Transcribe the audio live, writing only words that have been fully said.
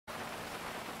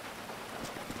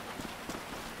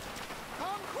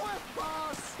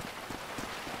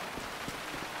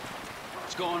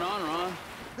going on, Ron?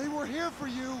 They were here for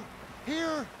you.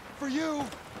 Here for you.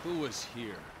 Who was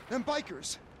here? Them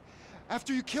bikers.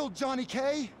 After you killed Johnny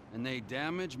K. And they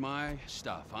damage my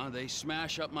stuff, huh? They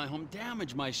smash up my home,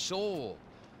 damage my soul.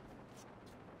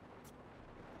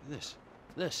 This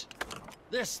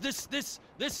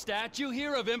statue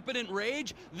here of impotent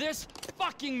rage, this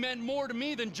fucking meant more to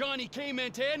me than Johnny K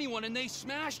meant to anyone, and they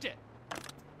smashed it.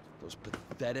 Those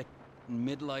pathetic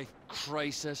midlife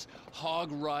crisis,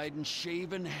 hog-riding,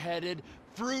 shaven-headed,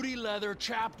 fruity leather,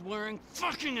 chapped-wearing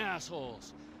fucking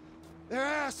assholes. They're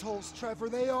assholes, Trevor.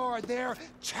 They are. They're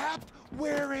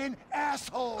chapped-wearing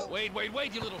assholes. Wait,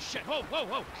 you little shit.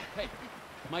 Whoa. Hey,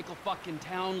 Michael fucking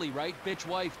Townley, right? Bitch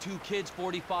wife, 2 kids,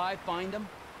 45. Find him.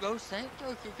 Los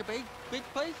Santos is a big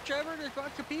place, Trevor. There's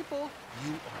lots of people.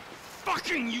 You are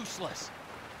fucking useless.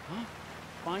 Huh?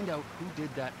 Find out who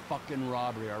did that fucking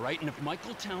robbery, all right? And if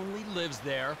Michael Townley lives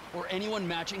there, or anyone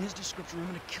matching his description, I'm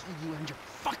gonna kill you and your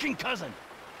fucking cousin.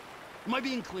 Am I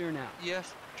being clear now?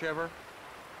 Yes, Trevor.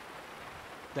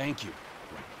 Thank you.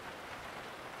 Right.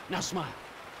 Now smile.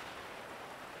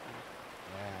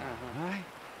 Yeah, all right?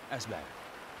 That's better.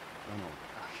 Run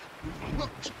over.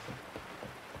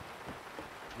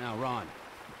 Now, Ron,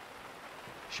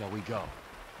 shall we go?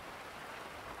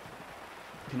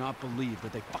 Cannot believe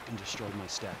that they fucking destroyed my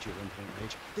statue of infinite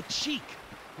rage. The cheek!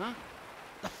 Huh?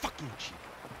 The fucking cheek.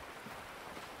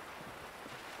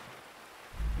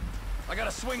 I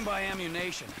gotta swing by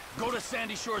ammunition. Go to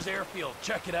Sandy Shores Airfield.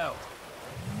 Check it out.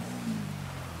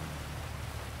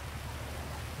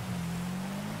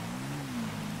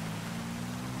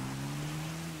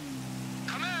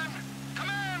 Come in!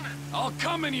 I'll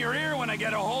come in your ear when I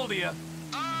get a hold of you.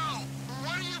 Oh,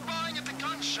 what are you buying at the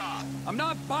gun shop? I'm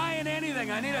not buying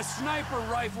anything. I need a sniper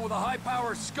rifle with a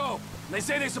high-power scope. They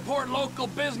say they support local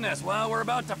business. Well, we're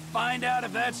about to find out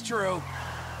if that's true.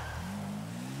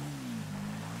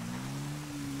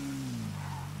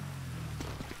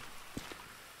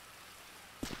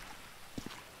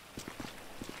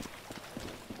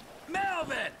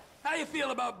 Melvin! How you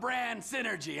feel about brand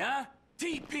synergy, huh?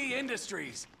 TP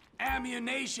Industries.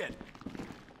 Ammunition.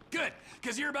 Good,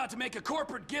 because you're about to make a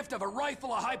corporate gift of a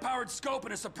rifle, a high-powered scope,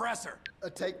 and a suppressor.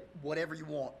 Take whatever you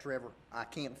want, Trevor. I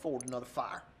can't afford another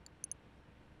fire.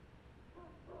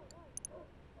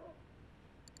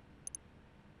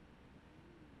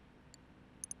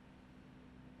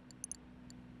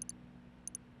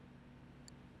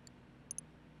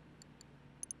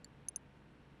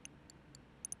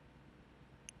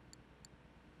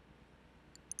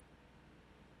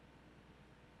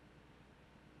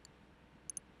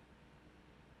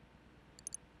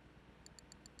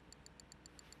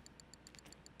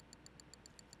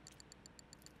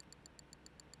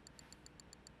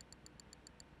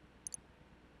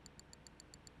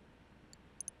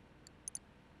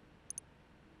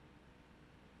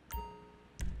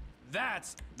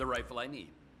 That's the rifle I need.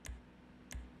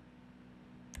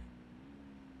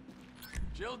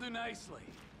 She'll do nicely.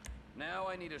 Now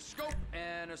I need a scope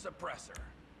and a suppressor.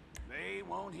 They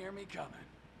won't hear me coming.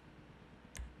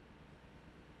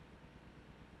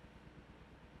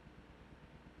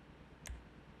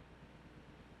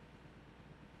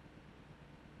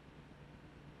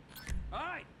 All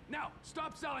right, now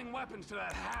stop selling weapons to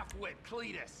that half-wit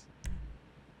Cletus.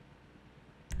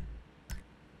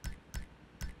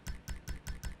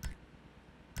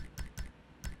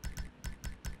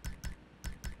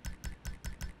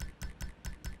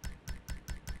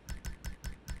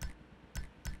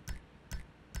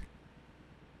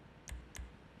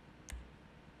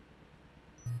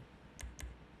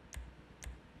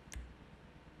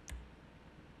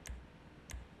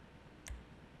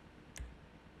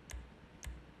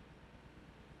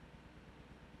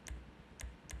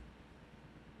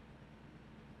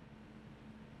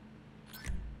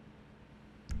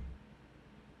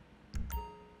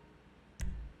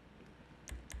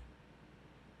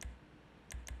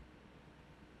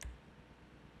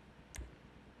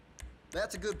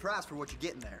 That's a good price for what you're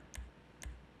getting there.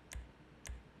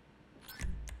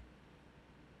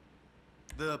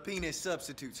 The penis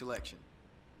substitute selection.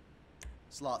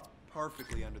 Slots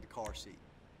perfectly under the car seat.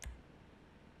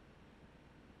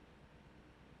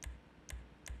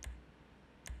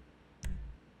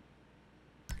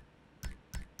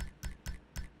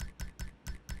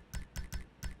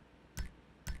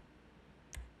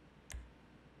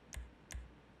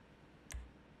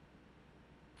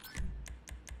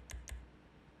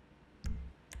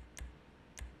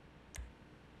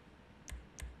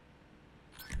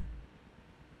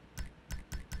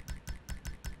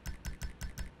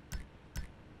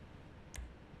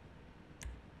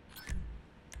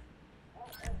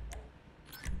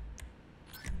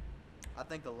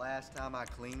 think the last time I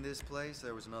cleaned this place,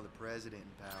 there was another president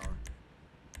in power.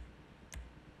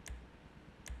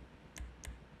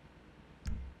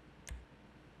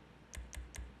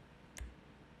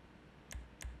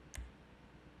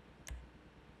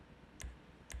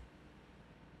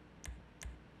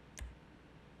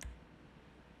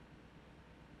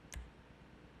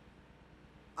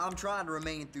 I'm trying to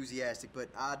remain enthusiastic, but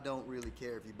I don't really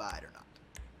care if you buy it or not.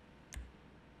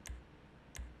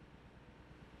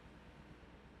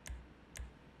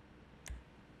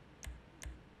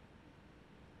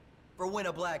 For when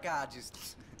a black eye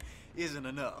just isn't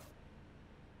enough.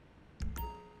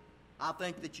 I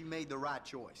think that you made the right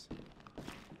choice.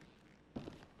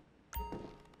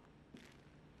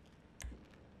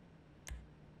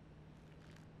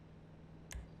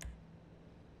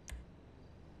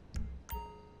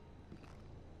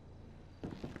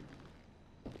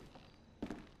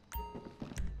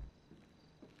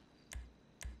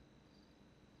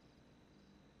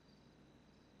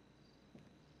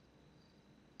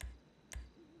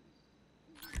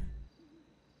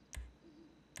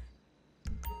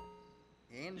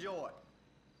 Enjoy.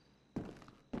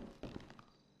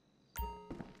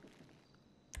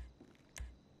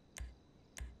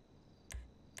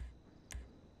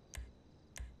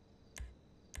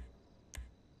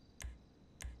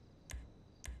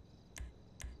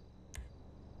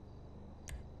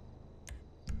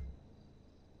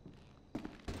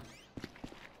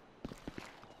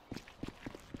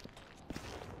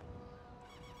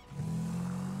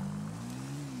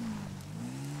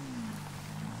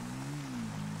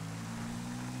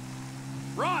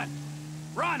 Run!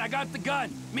 Run, I got the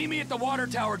gun. Meet me at the water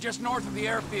tower just north of the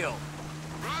airfield.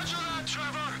 Roger that,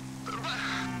 Trevor.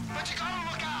 But you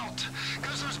gotta look out,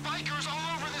 because there's bikers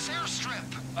all over this airstrip.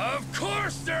 Of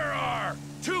course there are!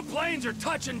 2 planes are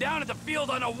touching down at the field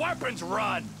on a weapons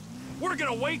run. We're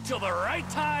gonna wait till the right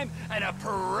time and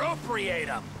appropriate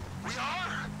them. We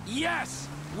are? Yes,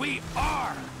 we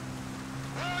are!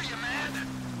 Where are you, man?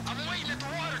 I'm waiting at the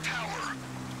water tower.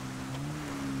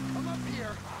 I'm up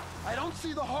here. I don't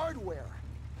see the hardware,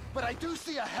 but I do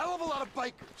see a hell of a lot of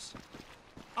bikers.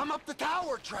 I'm up the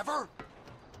tower, Trevor.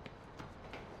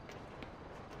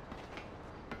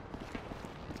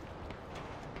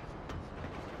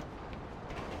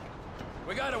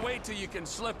 We gotta wait till you can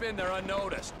slip in there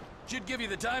unnoticed. Should give you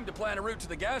the time to plan a route to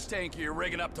the gas tank you're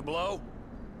rigging up to blow.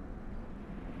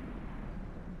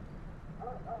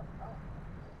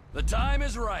 The time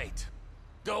is right.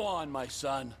 Go on, my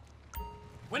son.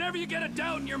 Whenever you get a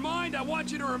doubt in your mind, I want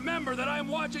you to remember that I'm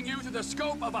watching you through the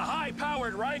scope of a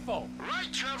high-powered rifle. Right,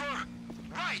 Trevor.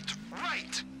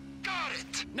 Right. Got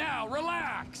it. Now,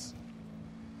 relax.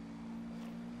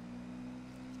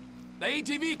 The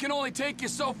ATV can only take you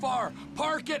so far.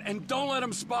 Park it and don't let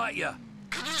them spot you.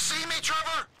 Can you see me,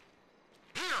 Trevor?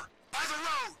 Here, by the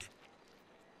road.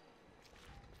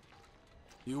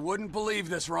 You wouldn't believe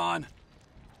this, Ron.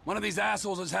 One of these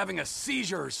assholes is having a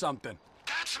seizure or something.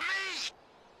 That's me.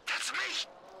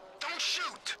 Don't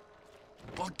shoot.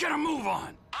 Well, get a move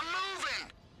on. I'm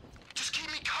moving. Just keep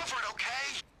me covered,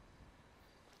 okay?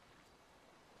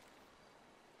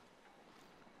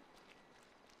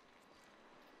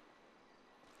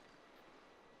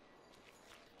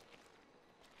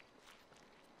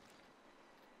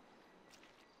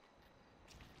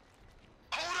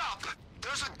 Hold up!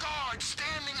 There's a guard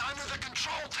standing under the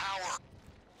control tower.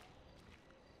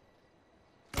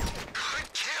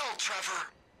 Good kill, Trevor.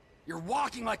 You're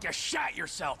walking like you shat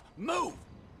yourself. Move!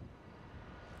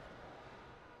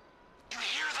 You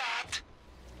hear that?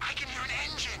 I can hear an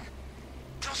engine.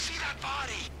 They'll see that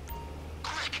body.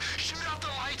 Quick, shoot out the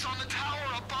lights on the tower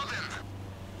above him.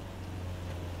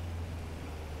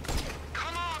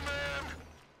 Come on, man.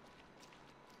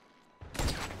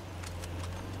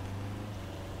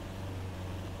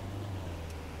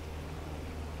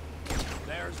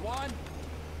 There's one.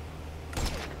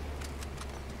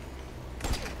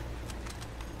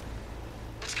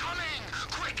 It's coming!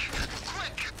 Quick!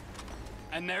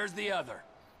 And there's the other.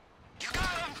 You got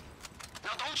him!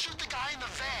 Now don't shoot the guy in the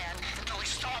van until he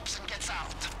stops and gets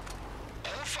out.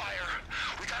 Hold fire.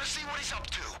 We gotta see what he's up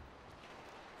to.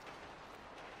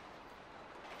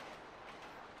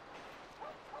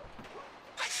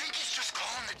 I think he's just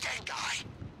calling the dead guy.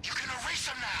 You can erase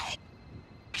him now.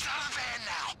 He's out of the van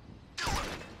now. Do it.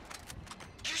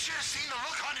 You should have seen the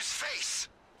look on his face.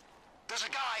 There's a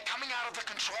guy coming out of the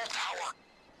control tower.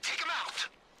 Take him out.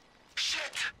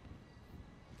 Shit.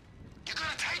 You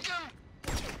gonna take him?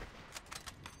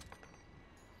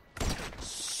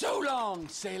 So long,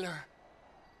 sailor.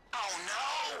 Oh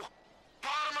no!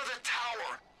 Bottom of the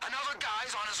tower. Another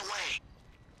guy's on his way.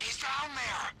 He's down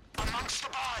there, amongst the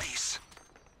bodies.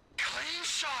 Clean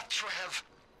shot, Trev.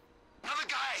 Another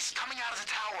guy's coming out of the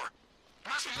tower.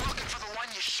 Must be looking for the one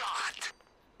you shot.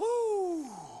 Woo!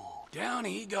 Down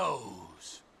he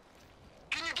goes.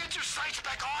 Can you get your sights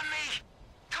back on me?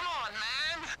 Come on,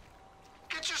 man.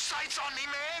 Get your sights on me,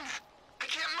 man. I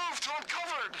can't move till I'm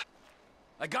covered.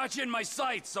 I got you in my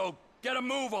sights, so get a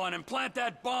move on and plant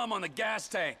that bomb on the gas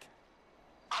tank.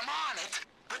 I'm on it,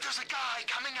 but there's a guy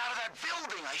coming out of that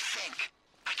building, I think.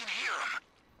 I can hear him.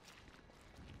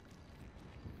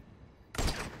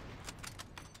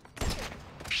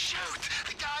 Shoot!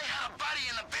 The guy had a buddy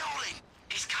in the building.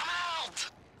 He's come out.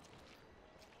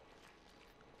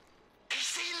 He's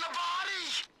seen the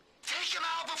body. Take him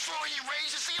out before he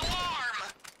raises the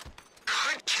alarm.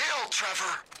 Good kill,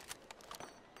 Trevor.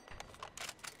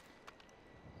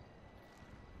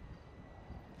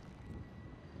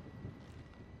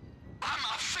 I'm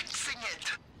fixing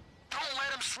it. Don't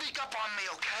let him sneak up on me,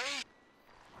 okay?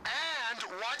 And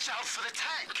watch out for the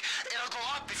tank. It'll go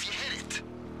up if you hit it.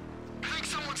 I think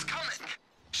someone's coming.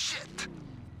 Shit.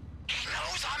 He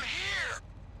knows I'm here.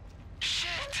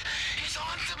 Shit. He's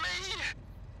on to me.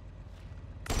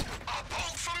 A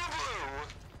bolt from the blue.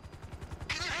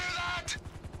 Can you hear that?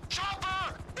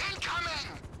 Chopper!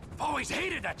 Incoming! I've always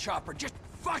hated that chopper. Just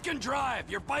fucking drive.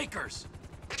 You're bikers.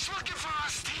 It's looking for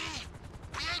us, T.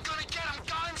 We ain't gonna get them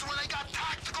guns when they got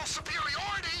tactical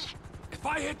superiority. If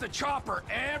I hit the chopper,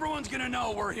 everyone's gonna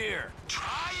know we're here.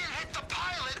 Try and hit the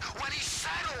pilot when he's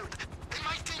settled. They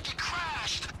might think he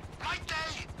crashed. Might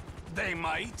they? They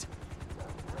might.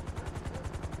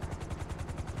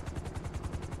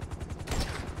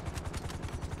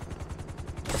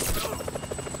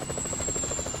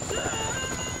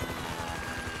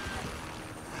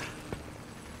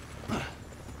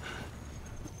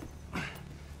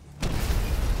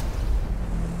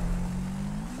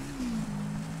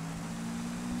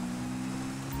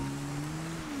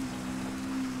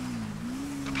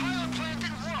 The pilot plan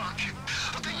didn't work,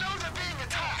 but they know they're being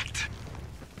attacked.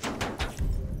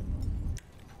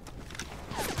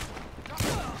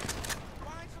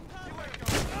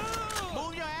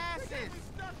 Move your asses!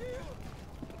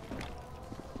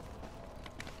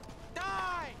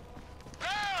 Die!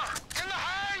 There! In the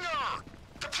hangar!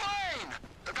 The plane!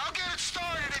 Look, I'll get it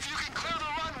started if you can clear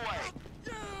the runway.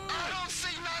 I don't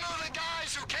see none of the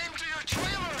guys who came to your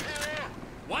trailer here!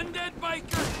 One dead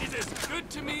biker is as good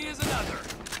to me as another.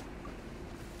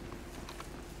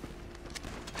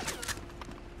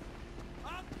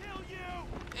 I'll kill you!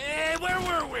 Eh, where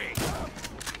were we?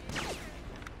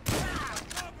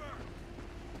 Cover!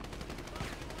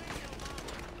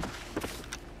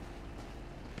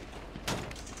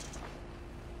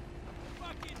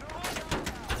 Fucking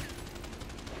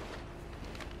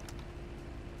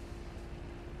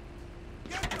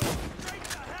get them straight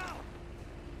to hell!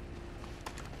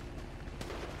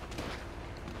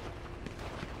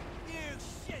 You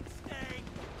shit stain!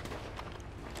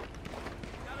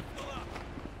 Gotta fill up.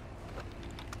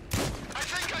 I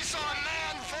think I saw a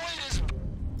man void his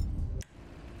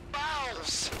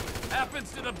bowels.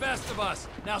 Happens to the best of us.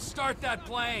 Now start that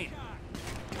plane.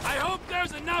 I hope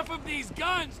there's enough of these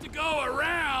guns to go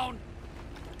around.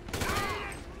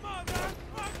 Motherfucker!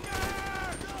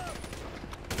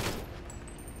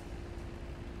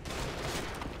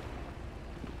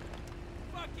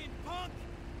 Fucking punk!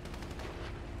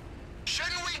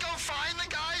 Shouldn't we go find the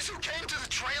guys who came to the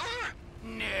trailer?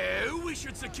 No, we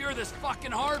should secure this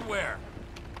fucking hardware.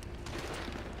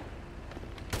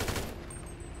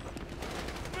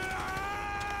 We're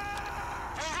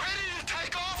ready to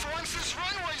take off once this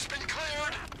runway's been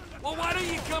cleared. Well, why don't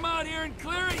you come out here and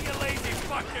clear it, you lazy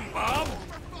fucking bum?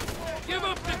 Give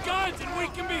up the guns and we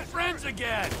can be friends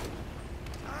again.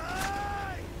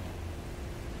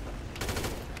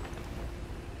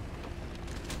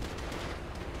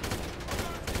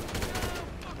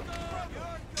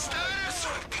 Status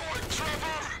report,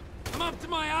 Trevor. I'm up to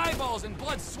my eyeballs in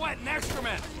blood, sweat, and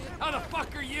excrement. How the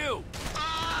fuck are you?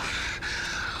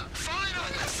 Fine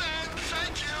on this end,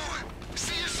 thank you.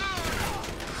 See you soon.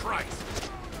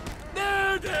 Christ.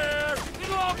 There!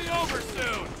 It'll all be over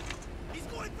soon. He's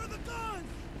going for the guns!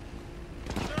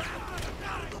 Better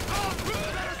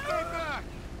stay back!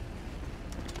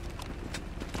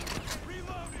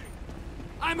 Reloading!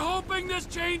 I'm hoping this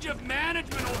change of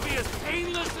management will be as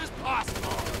painless as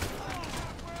possible.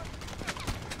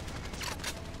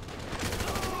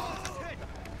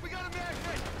 We got a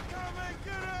magnet! Come and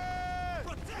get it!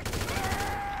 Protect!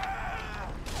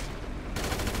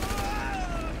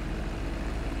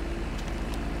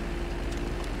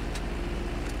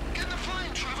 Get in the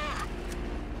plane, Trevor.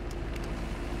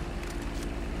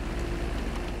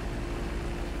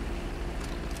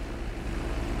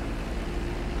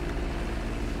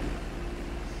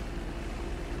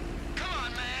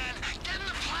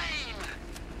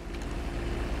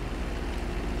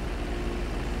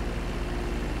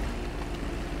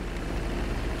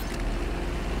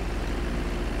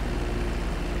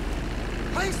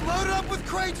 Everything's loaded up with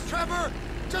crates, Trevor!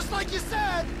 Just like you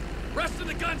said! Rest of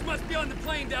the guns must be on the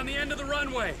plane down the end of the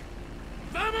runway.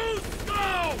 Vamos,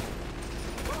 go!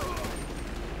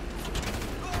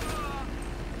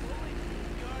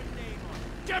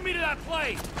 Get me to that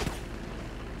plane!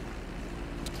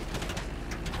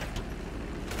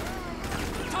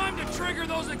 Time to trigger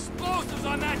those explosives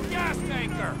on that gas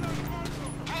tanker!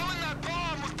 Blowing that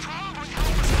bomb would probably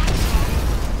help us out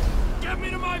some. Get me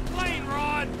to my plane,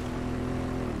 Rod!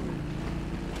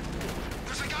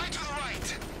 There's a guy to the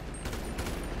right.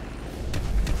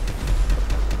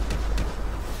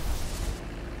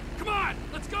 Come on!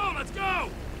 Let's go! Let's go!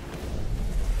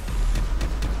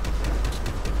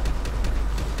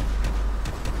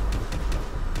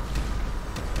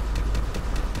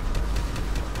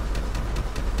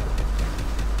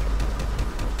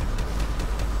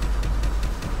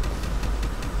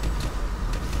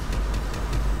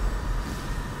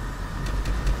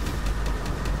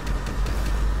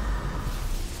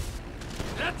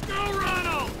 Let's go,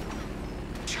 Ronald!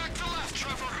 Check the left,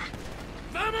 Trevor.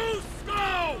 Vamos,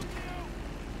 go!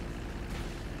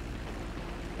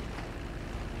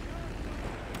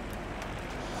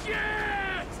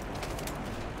 Shit!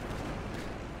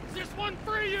 Is this one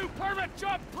for you, permit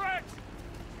job pricks?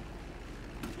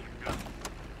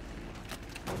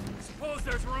 Suppose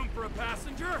there's room for a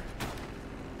passenger?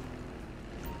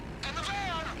 And the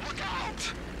van! Look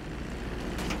out!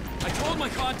 I told my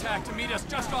contact to meet us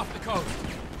just off the coast.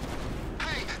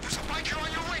 Hey, there's a biker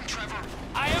on your wing, Trevor.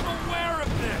 I am aware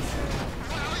of this.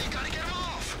 Well, you gotta get him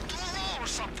off. Do a roll or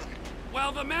something.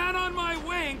 While the man on my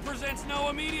wing presents no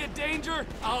immediate danger,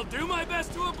 I'll do my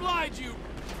best to oblige you.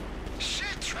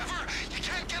 Shit, Trevor! You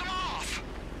can't get him off!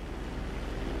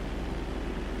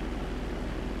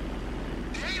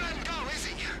 He ain't letting go, is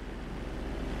he?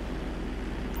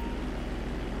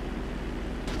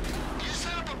 You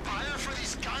set up a buyer for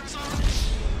these guns already?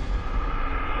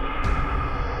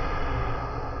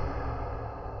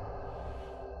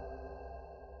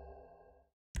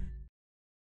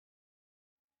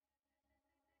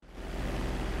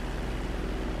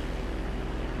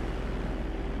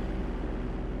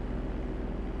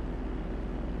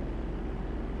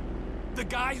 The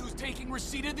guy who's taking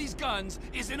receipt of these guns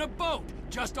is in a boat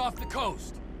just off the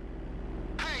coast.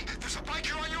 Hey, there's a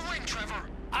biker on your wing, Trevor.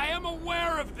 I am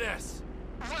aware of this.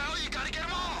 Well, you gotta get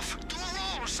him off. Do a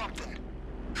roll or something.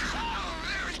 Oh,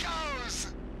 there he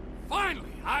goes!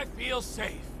 Finally, I feel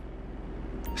safe.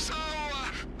 So,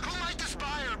 who might this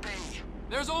buyer be?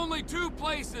 There's only two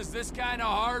places this kind of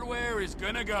hardware is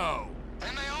gonna go.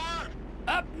 And they are?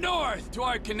 Up north to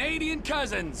our Canadian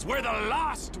cousins, where the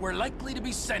lost were likely to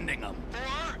be sending them.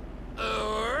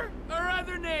 Or our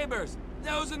other neighbors,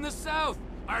 those in the south,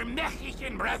 our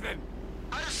Mexican brethren.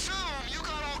 I assume you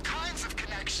got all kinds of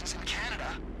connections in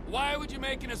Canada. Why would you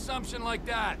make an assumption like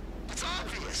that? It's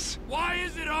obvious. Why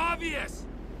is it obvious?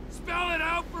 Spell it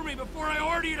out for me before I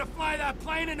order you to fly that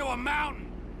plane into a mountain.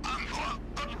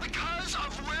 Because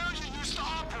of where you used to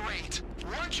operate.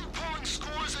 Weren't you pulling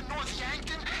scores in North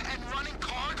Yankton and running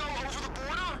cargo over the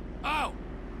border? Oh.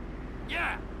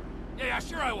 Yeah. Yeah,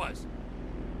 sure I was.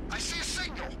 I see a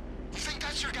signal. You think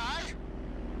that's your guy?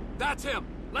 That's him.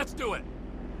 Let's do it.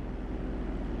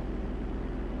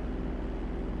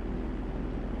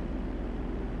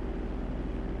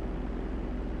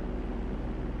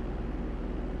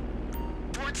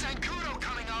 Port Zancudo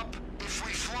coming up. If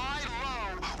we fly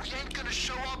low, we ain't gonna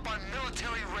show up on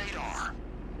military radar.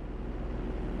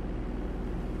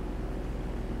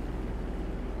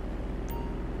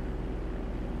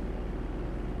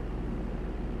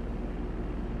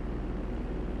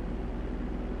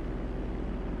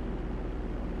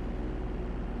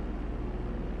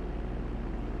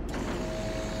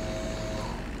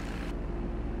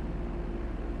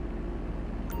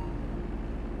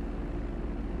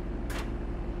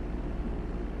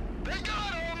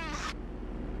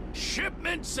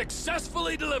 Shipment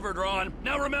successfully delivered, Ron.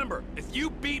 Now remember, if you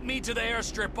beat me to the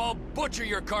airstrip, I'll butcher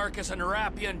your carcass and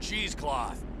wrap you in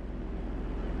cheesecloth.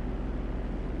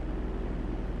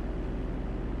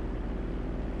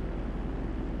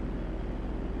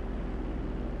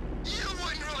 You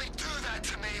wouldn't really do that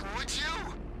to me, would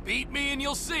you? Beat me and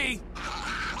you'll see.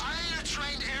 I ain't a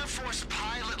trained Air Force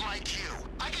pilot like you.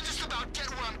 I can just about get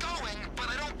where I'm going, but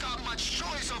I don't got much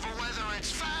choice over whether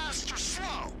it's fast or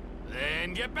slow.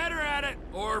 Then get better at it,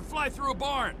 or fly through a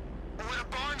barn. Would a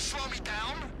barn slow me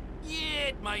down? Yeah,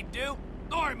 it might do.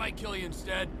 Or it might kill you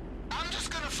instead. I'm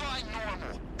just gonna fly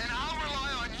normal, and I'll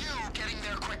rely on you getting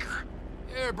there quicker.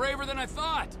 You're braver than I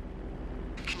thought.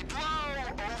 Keep low,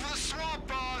 over the swamp,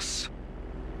 boss.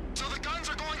 So the guns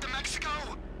are going to Mexico?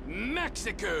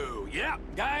 Mexico! Yeah,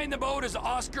 guy in the boat is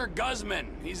Oscar Guzman.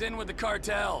 He's in with the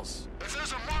cartels. If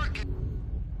there's a market,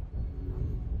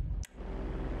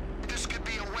 this could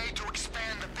be a way to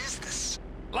expand the business.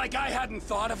 Like I hadn't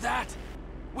thought of that.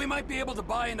 We might be able to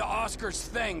buy into Oscar's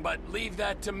thing, but leave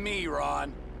that to me,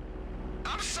 Ron.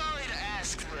 I'm sorry to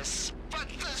ask this, but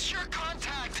does your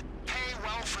contact pay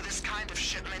well for this kind of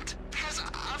shipment? Because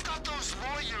I've got those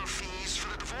lawyer fees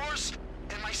for the divorce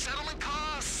and my settlement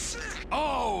costs.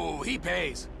 Oh, he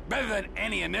pays. Better than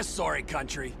any in this sorry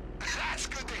country. That's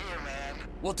good to hear, man.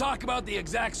 We'll talk about the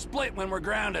exact split when we're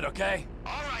grounded, okay?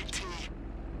 All right, T.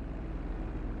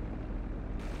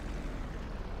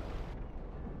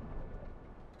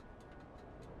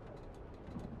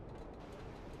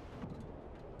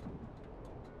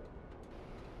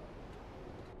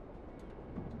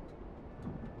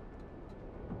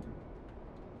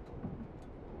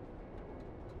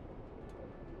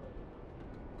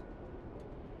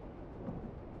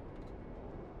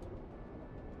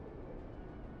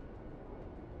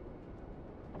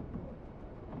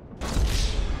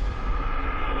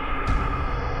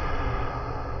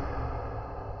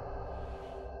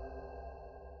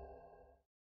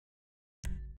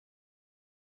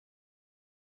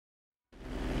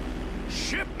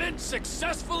 Shipment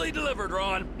successfully delivered,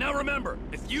 Ron. Now remember,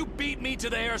 if you beat me to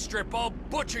the airstrip, I'll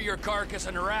butcher your carcass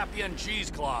and wrap you in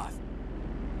cheesecloth.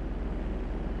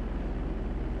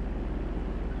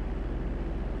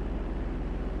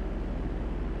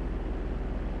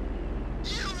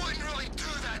 You wouldn't really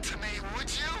do that to me,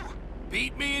 would you?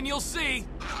 Beat me and you'll see.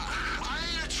 I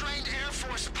ain't a trained Air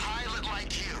Force pilot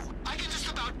like you. I can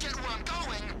just about get where I'm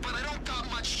going, but I don't got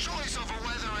much choice over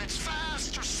whether it's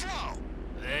fast or slow.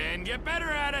 Then get better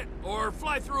at it, or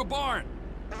fly through a barn.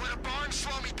 Would a barn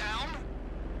slow me down?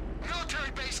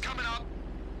 Military base coming up.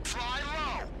 Fly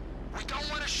low. We don't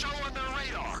want to show on their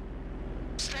radar.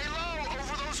 Stay low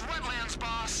over those wetlands,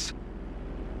 boss.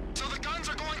 So the guns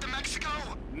are going to Mexico?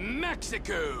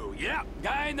 Mexico! Yeah,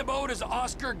 guy in the boat is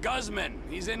Oscar Guzman.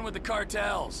 He's in with the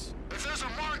cartels. If there's a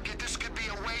market, this could be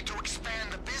a way to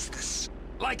expand the business.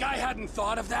 Like I hadn't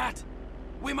thought of that.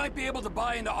 We might be able to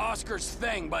buy into Oscar's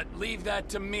thing, but leave that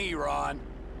to me, Ron.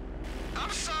 I'm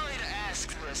sorry to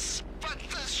ask this, but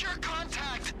does your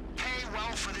contact pay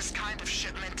well for this kind of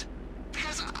shipment?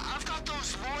 Because I've got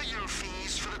those lawyer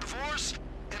fees for the divorce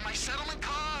and my settlement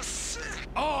costs.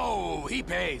 Oh, he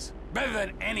pays. Better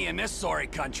than any in this sorry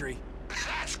country.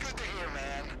 That's good to hear,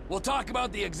 man. We'll talk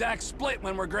about the exact split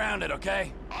when we're grounded,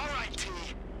 okay? All right, T.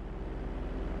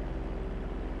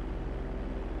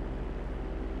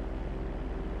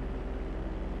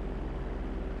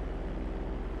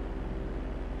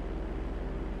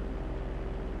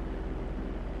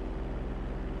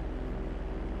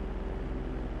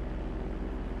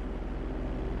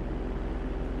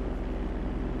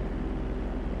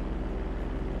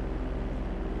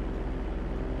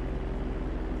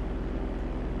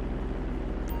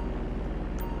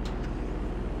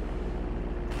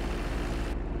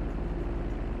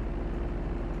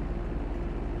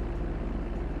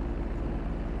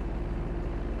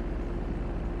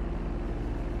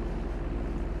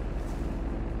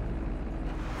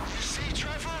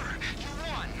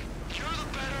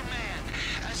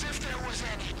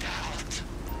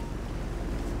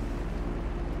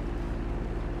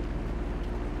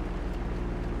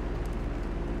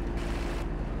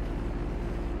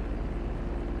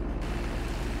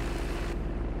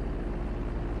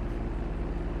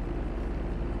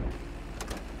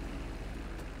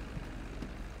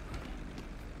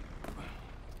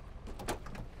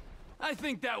 I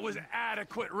think that was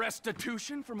adequate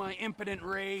restitution for my impotent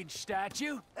rage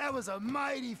statue. That was a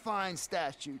mighty fine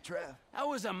statue, Trev. That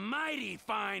was a mighty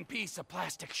fine piece of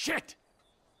plastic shit.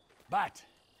 But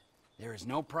there is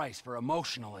no price for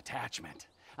emotional attachment.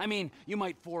 I mean, you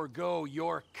might forego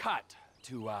your cut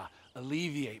to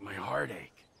alleviate my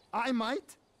heartache. I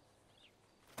might?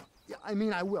 Yeah, I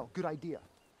mean, I will. Good idea.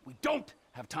 We don't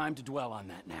have time to dwell on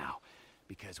that now,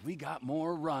 because we got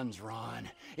more runs, Ron.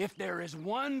 If there is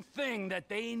one thing that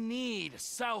they need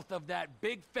south of that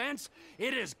big fence,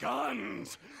 it is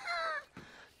guns.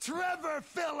 Trevor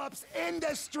Phillips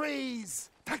Industries!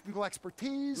 Technical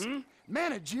expertise,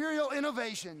 managerial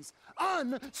innovations,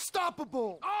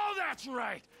 unstoppable! Oh, that's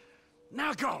right.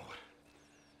 Now go.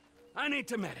 I need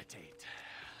to meditate.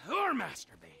 Or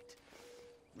masturbate.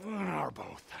 Or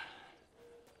both.